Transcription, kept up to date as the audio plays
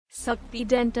Sakthi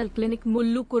Dental Clinic,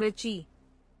 Mullukurichi.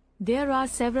 There are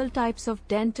several types of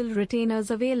dental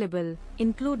retainers available,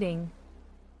 including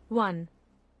 1.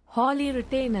 Hawley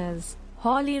Retainers.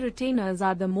 Hawley Retainers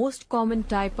are the most common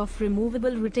type of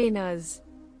removable retainers.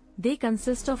 They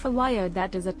consist of a wire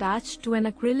that is attached to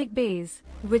an acrylic base,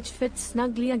 which fits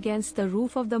snugly against the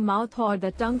roof of the mouth or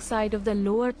the tongue side of the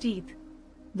lower teeth.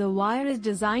 The wire is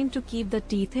designed to keep the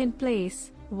teeth in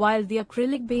place, while the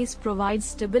acrylic base provides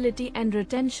stability and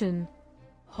retention.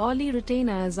 Hawley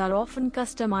retainers are often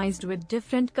customized with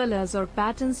different colors or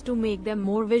patterns to make them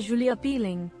more visually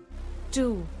appealing.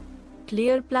 2.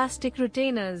 Clear plastic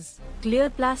retainers. Clear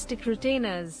plastic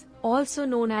retainers, also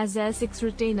known as Essix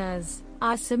retainers,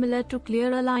 are similar to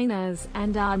clear aligners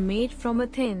and are made from a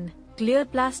thin, clear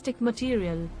plastic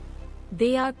material.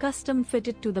 They are custom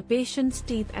fitted to the patient's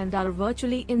teeth and are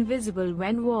virtually invisible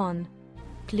when worn.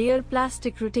 Clear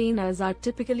plastic retainers are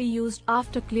typically used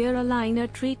after clear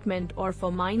aligner treatment or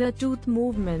for minor tooth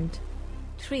movement.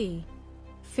 3.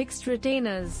 Fixed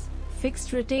retainers.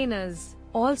 Fixed retainers,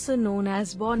 also known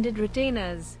as bonded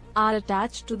retainers, are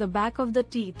attached to the back of the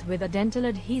teeth with a dental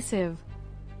adhesive.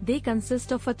 They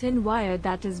consist of a thin wire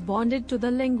that is bonded to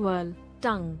the lingual,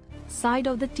 tongue, side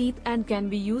of the teeth and can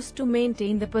be used to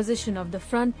maintain the position of the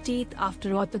front teeth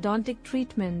after orthodontic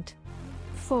treatment.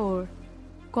 4.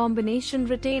 Combination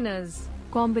retainers.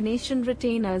 Combination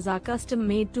retainers are custom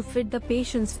made to fit the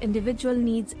patient's individual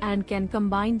needs and can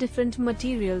combine different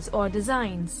materials or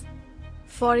designs.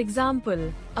 For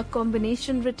example, a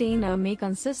combination retainer may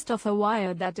consist of a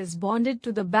wire that is bonded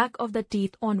to the back of the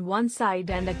teeth on one side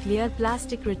and a clear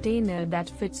plastic retainer that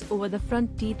fits over the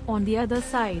front teeth on the other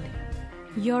side.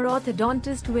 Your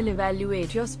orthodontist will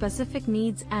evaluate your specific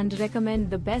needs and recommend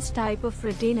the best type of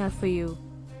retainer for you.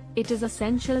 It is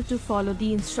essential to follow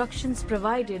the instructions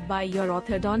provided by your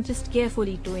orthodontist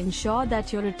carefully to ensure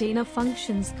that your retainer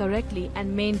functions correctly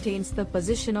and maintains the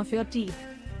position of your teeth.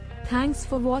 Thanks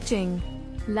for watching.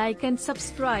 Like and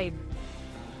subscribe.